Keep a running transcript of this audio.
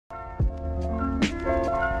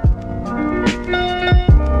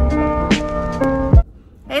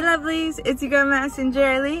Hey lovelies, it's your girl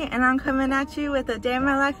MaddisonJaralee, and I'm coming at you with a day of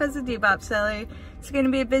my life as a Depop seller. It's gonna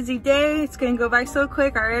be a busy day. It's gonna go by so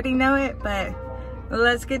quick, I already know it, but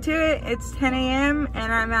let's get to it. It's 10 a.m.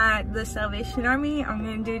 and I'm at the Salvation Army. I'm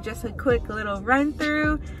gonna do just a quick little run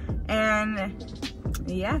through, and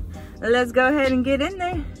yeah, let's go ahead and get in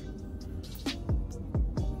there.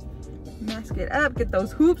 Mask it up, get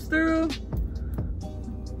those hoops through.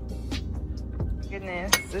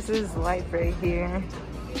 Goodness, this is life right here.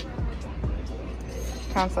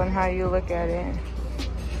 Counts on how you look at it.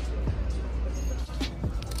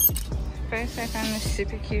 First I found this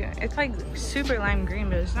super cute. It's like super lime green,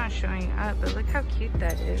 but it's not showing up. But look how cute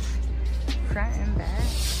that is. Front and back.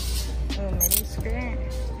 Little midi skirt.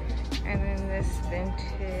 And then this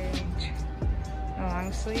vintage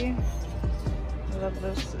long sleeve. I love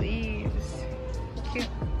those sleeves. Cute.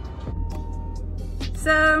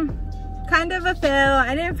 So, kind of a fail.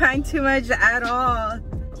 I didn't find too much at all.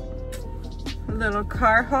 A little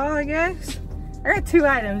car haul, I guess. I got two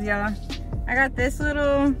items, y'all. I got this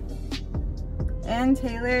little Ann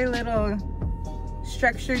Taylor little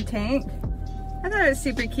structured tank. I thought it was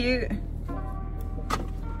super cute.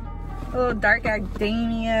 A little dark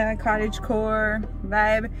academia, cottagecore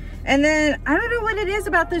vibe. And then, I don't know what it is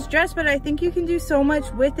about this dress, but I think you can do so much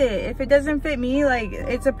with it. If it doesn't fit me, like,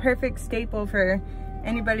 it's a perfect staple for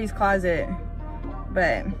anybody's closet.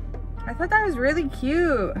 But I thought that was really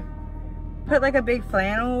cute. Put like a big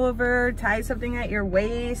flannel over, tie something at your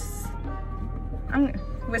waist.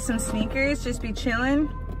 With some sneakers, just be chilling.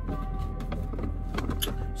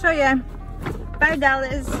 So yeah,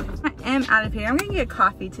 $5. I am out of here. I'm gonna get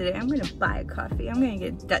coffee today. I'm gonna buy a coffee. I'm gonna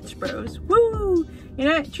get Dutch Bros. Woo! You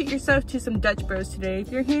know what? Treat yourself to some Dutch Bros today.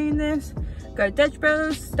 If you're hearing this, go to Dutch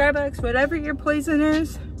Bros, Starbucks, whatever your poison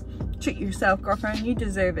is. Treat yourself, girlfriend. You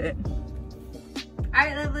deserve it. All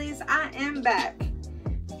right, lovelies, I am back.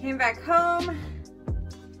 Came back home.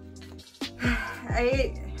 I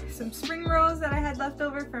ate some spring rolls that I had left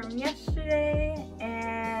over from yesterday,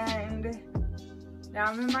 and now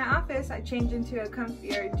I'm in my office. I changed into a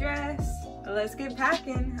comfier dress. Let's get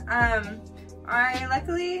packing. Not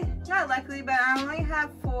luckily, but I only have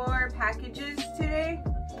 4 packages today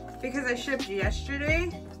because I shipped yesterday.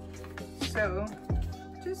 So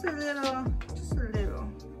just a little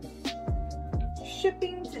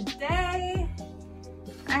shipping today.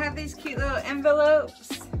 I have these cute little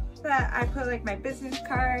envelopes that I put like my business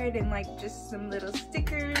card and like just some little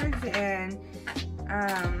stickers and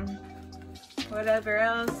whatever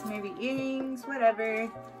else, maybe earrings, whatever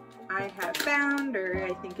I have found or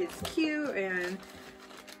I think is cute. And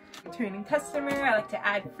returning customer, I like to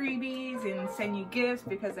add freebies and send you gifts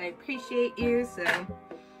because I appreciate you. So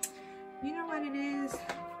you know what it is.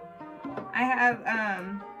 I have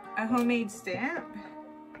a homemade stamp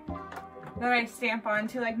that I stamp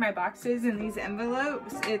onto like my boxes and these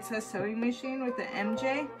envelopes. It's a sewing machine with the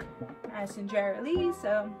MJ, MaddisonJaralee,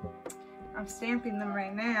 so I'm stamping them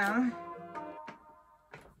right now.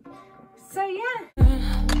 So yeah.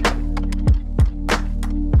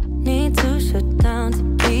 Need to shut down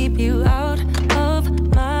to keep you out of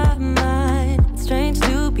my mind. It's strange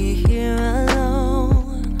to be here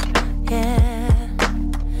alone. Yeah,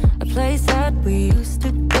 a place that we used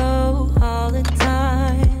to go all the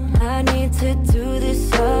time. I need to do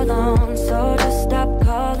this alone, so just stop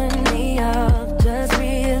calling me up. Just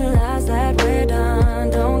realize that we're done,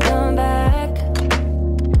 don't come back.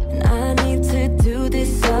 And I need to do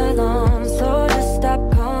this alone, so just stop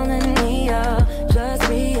calling me up. Just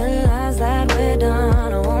realize that we're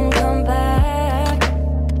done, I won't come back.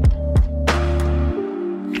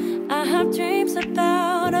 I have dreams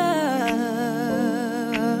about us,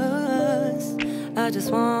 I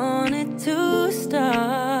just want it to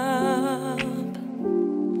stop.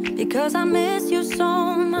 Because I miss you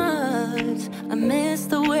so much, I miss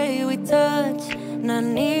the way we touch, and I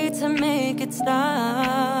need to make it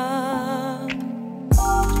stop.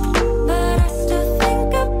 But I still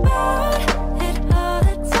think about it all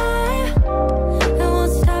the time. I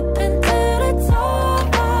won't stop until it's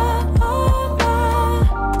over.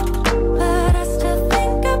 But I still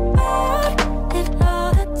think about it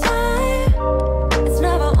all the time. It's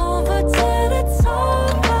never over till it's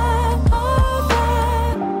over.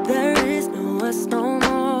 No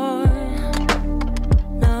more,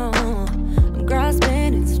 no, I'm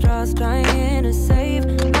grasping at straws, trying to save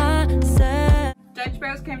myself. Dutch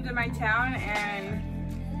Bros came to my town and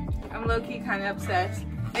I'm low-key kind of obsessed.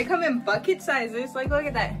 They come in bucket sizes, like look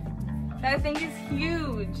at that. That thing is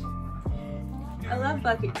huge. I love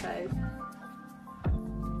bucket size.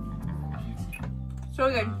 So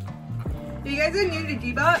good. If you guys are new to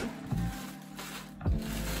Depop,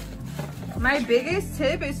 My biggest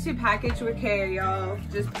tip is to package with care, y'all.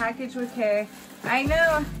 Just package with care. I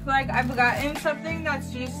know, like, I've gotten something that's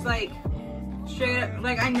just like straight up,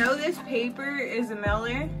 like, I know this paper is a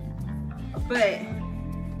mailer, but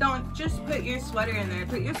don't just put your sweater in there.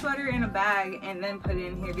 Put your sweater in a bag and then put it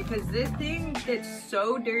in here, because this thing gets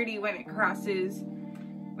so dirty when it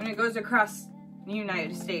goes across the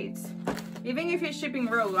United States. Even if you're shipping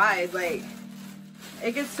worldwide, like,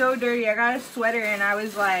 it gets so dirty. I got a sweater and I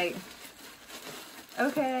was like,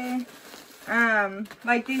 okay.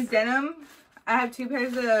 Like these denim, I have 2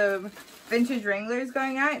 pairs of vintage Wranglers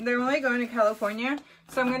going out. They're only going to California,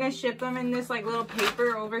 so I'm gonna ship them in this like little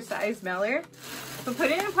paper oversized mailer. But put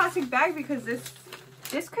it in a plastic bag, because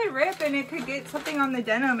this could rip and it could get something on the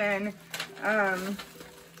denim. And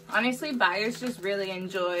honestly, buyers just really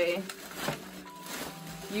enjoy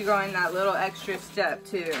you going that little extra step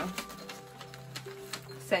to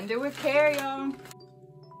send it with care, y'all.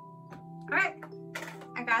 Alright,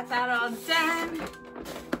 I got that all done.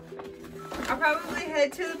 I'll probably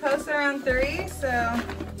head to the post around 3, so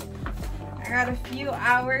I got a few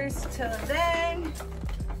hours till then.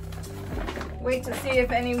 Wait to see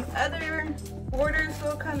if any other orders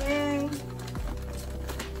will come in.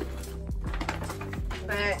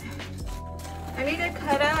 But I need to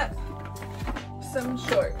cut up some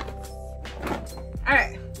shorts.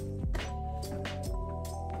 Alright.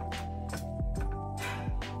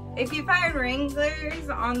 If you find Wranglers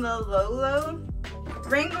on the low,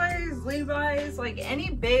 Wranglers, Levi's, like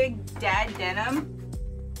any big dad denim,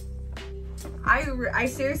 I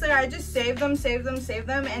seriously, I just save them,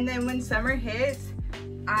 and then when summer hits,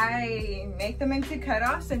 I make them into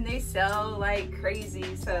cutoffs and they sell like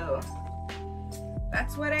crazy. So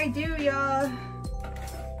that's what I do, y'all.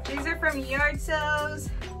 These are from yard sales.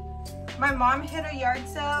 My mom hit a yard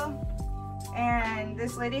sale and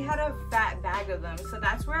this lady had a fat bag of them, so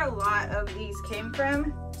that's where a lot of these came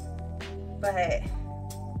from. But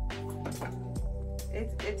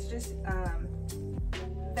it's just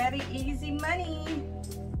very easy money.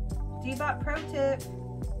 Depop pro tip.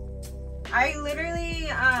 I literally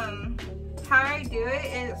how I do it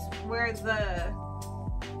is where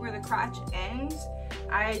the crotch ends,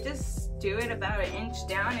 I just do it about 1 inch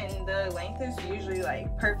down, and the length is usually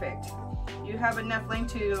like perfect. You have enough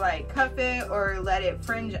length to like cuff it or let it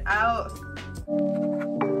fringe out.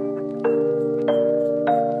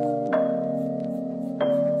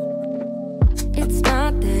 It's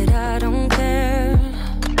not that I don't care.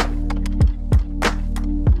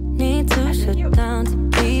 Need to shut down to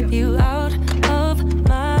keep you out of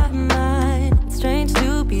my mind. It's strange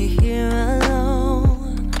to be here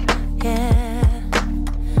alone. Yeah,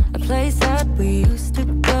 a place that we used to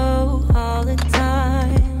go all the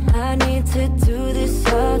time. I need to do this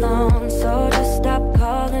alone, so just stop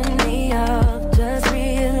calling me up. Just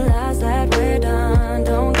realize that we're done.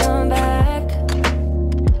 Don't come back.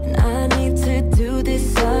 And I need to do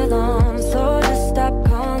this alone, so just stop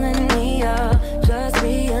calling me up. Just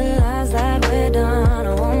realize that we're done.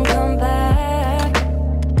 I won't come back.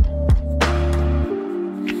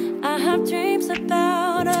 I have dreams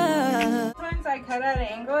about us. Sometimes I cut at an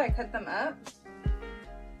angle, I cut them up.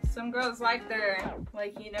 Some girls like their,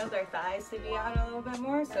 you know, their thighs to be out a little bit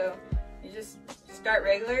more, so you just start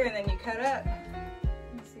regular and then you cut up.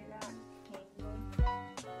 You see that?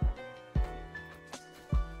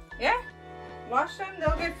 Yeah, wash them,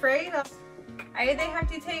 they'll get frayed. I either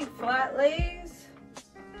have to take flat lays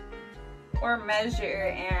or measure,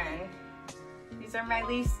 and these are my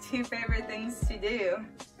least 2 favorite things to do.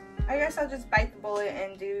 I guess I'll just bite the bullet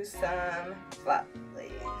and do some flat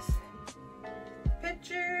lays.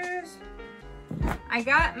 Pictures. I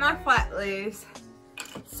got my flat lays.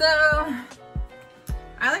 So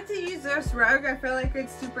I like to use this rug. I feel like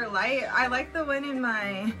it's super light. I like the one in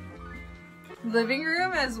my living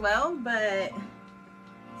room as well, but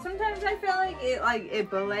sometimes I feel like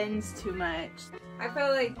it blends too much. I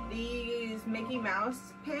feel like these Mickey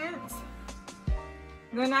Mouse pants,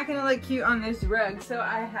 they're not gonna look cute on this rug, so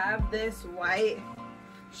I have this white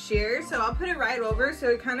sheer, so I'll put it right over so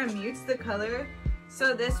it kind of mutes the color,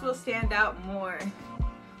 so this will stand out more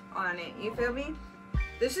on it. You feel me?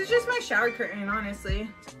 This is just my shower curtain, honestly.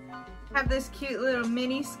 I have this cute little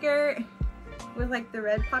mini skirt with like the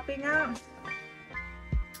red popping out.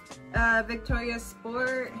 Victoria's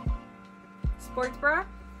sports bra.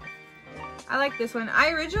 I like this one.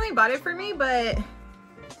 I originally bought it for me, but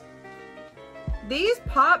these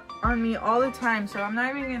pop on me all the time, so I'm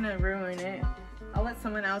not even gonna ruin it. I'll let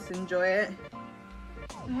someone else enjoy it.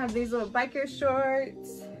 I have these little biker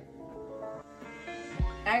shorts.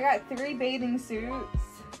 I got 3 bathing suits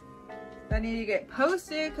that need to get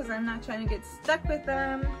posted because I'm not trying to get stuck with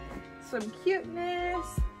them. some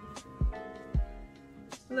cuteness.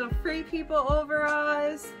 Little Free People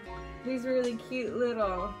overalls. These really cute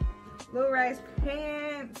little low-rise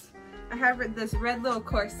pants. I have this red little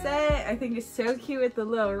corset. I think it's so cute with the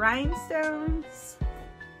little rhinestones.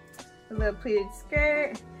 A little pleated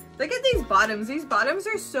skirt. Look at these bottoms. These bottoms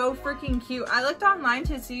are so freaking cute. I looked online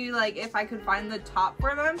to see like if I could find the top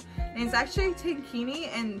for them, and it's actually tankini,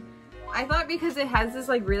 and I thought because it has this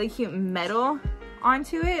like really cute metal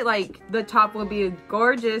onto it, like the top will be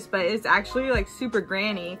gorgeous, but it's actually like super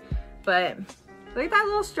granny. But look at that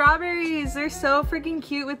little strawberries. They're so freaking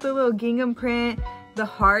cute with the little gingham print, the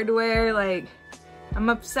hardware. Like, I'm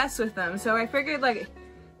obsessed with them. So I figured like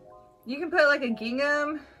you can put like a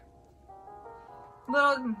gingham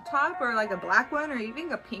little top or like a black one or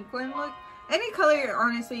even a pink one. Look, any color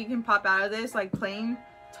honestly you can pop out of this, like plain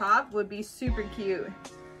top would be super cute.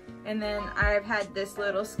 And then I've had this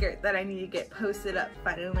little skirt that I need to get posted up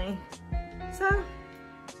finally. So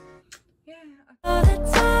yeah. All the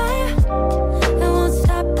time, it won't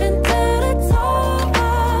stop until it's over.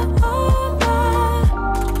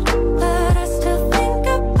 But I still think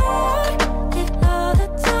about it all the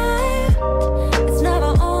time. It's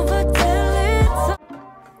never over till it's over.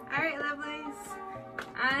 Alright, lovelies.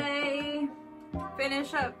 I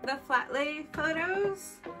finish up the flat lay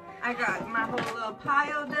photos. I got my whole little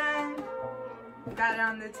pile done. Got it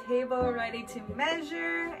on the table ready to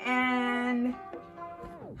measure, and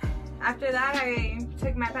after that I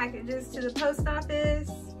took my packages to the post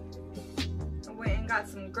office. I went and got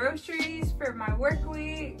some groceries for my work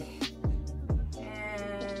week,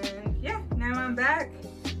 and yeah, now I'm back.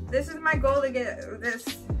 This is my goal, to get this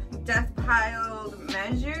death pile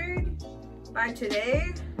measured by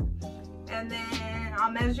today, and then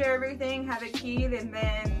I'll measure everything, have it keyed, and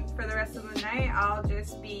then for the rest of the night I'll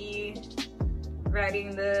just be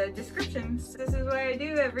writing the descriptions. This is what I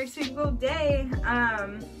do every single day.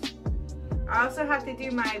 I also have to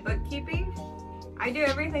do my bookkeeping. I do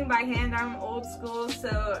everything by hand. I'm old school,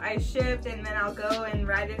 so I shift and then I'll go and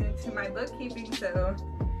write it into my bookkeeping, so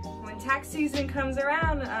when tax season comes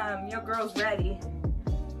around, your girl's ready.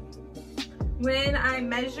 When I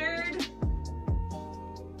measure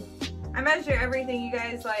everything, you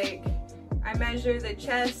guys. Like, I measure the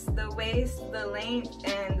chest, the waist, the length,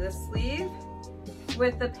 and the sleeve.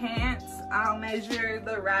 With the pants, I'll measure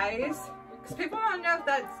the rise, because people don't know if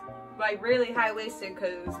that's like really high-waisted,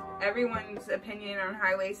 because everyone's opinion on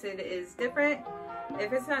high-waisted is different.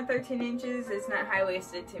 If it's not 13 inches, it's not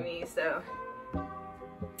high-waisted to me. So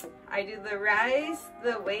I do the rise,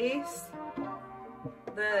 the waist,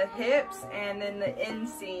 the hips, and then the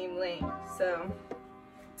inseam length. So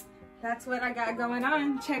that's what I got going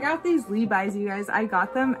on. Check out these Levi's, you guys. I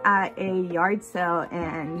got them at a yard sale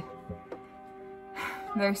and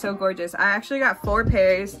they're so gorgeous. I actually got 4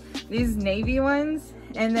 pairs, these navy ones,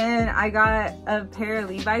 and then I got a pair of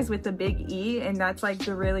Levi's with the big E, and that's like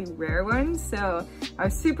the really rare ones. So I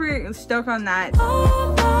was super stoked on that.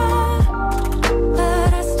 But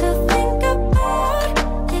I still think about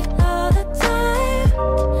it all the time.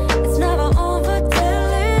 It's never over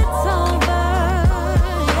till it's over.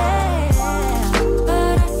 Yeah.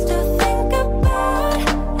 But I still think about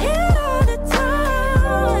it all the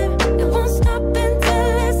time. It won't stop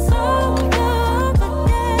until it's over. Yeah.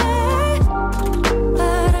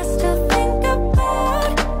 But I still think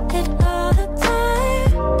about it all the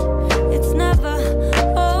time. It's never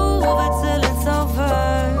over till it's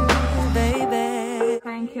over, baby.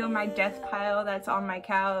 Try and kill my death pile that's on my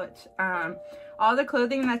couch. All the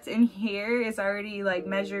clothing that's in here is already like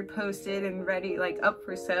measured, posted, and ready, like up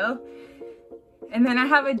for sale. And then I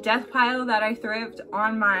have a death pile that I thrift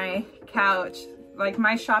on my couch. Like,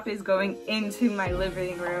 my shop is going into my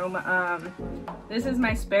living room. This is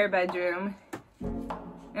my spare bedroom.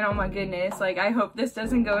 And oh my goodness, like, I hope this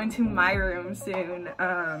doesn't go into my room soon.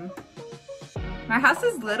 My house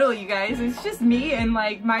is little, you guys. It's just me, and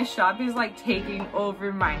like my shop is like taking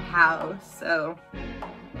over my house. So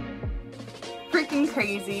freaking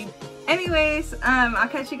crazy. Anyways, I'll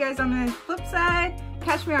catch you guys on the flip side.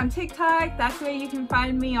 Catch me on TikTok. That's where you can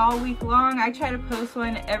find me all week long. I try to post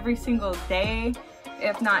one every single day,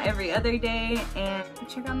 if not every other day. And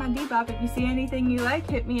check out my Depop. If you see anything you like,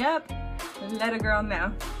 hit me up. Let a girl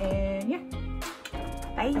know. And yeah,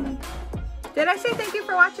 bye. Did I say thank you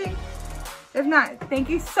for watching? If not, thank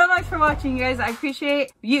you so much for watching, you guys. I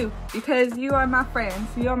appreciate you, because you are my friends.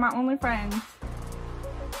 You are my only friends.